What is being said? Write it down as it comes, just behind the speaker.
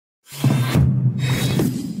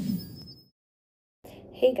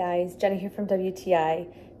Hey guys, Jenny here from WTI.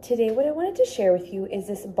 Today what I wanted to share with you is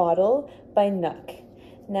this bottle by NUK.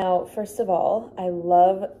 Now, first of all, I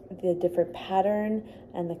love the different pattern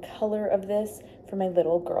and the color of this for my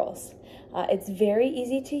little girls. It's very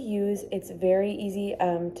easy to use. It's very easy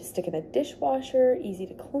to stick in the dishwasher, easy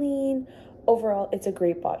to clean. Overall, it's a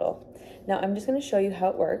great bottle. Now, I'm just going to show you how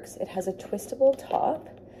it works. It has a twistable top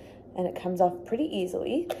and it comes off pretty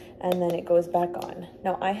easily, and then it goes back on.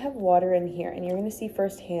 Now I have water in here and you're gonna see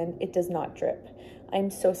firsthand it does not drip. I'm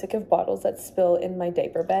so sick of bottles that spill in my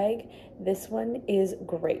diaper bag. This one is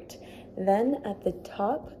great. Then at the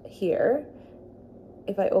top here,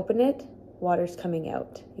 if I open it, water's coming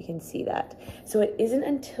out. You can see that. So it isn't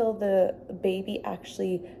until the baby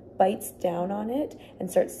actually bites down on it and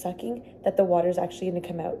starts sucking that the water's actually gonna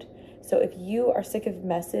come out. So if you are sick of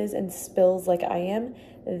messes and spills like I am,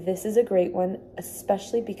 this is a great one,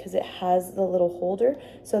 especially because it has the little holder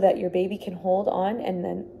so that your baby can hold on and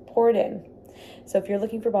then pour it in. So if you're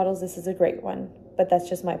looking for bottles, this is a great one, but that's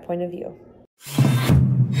just my point of view.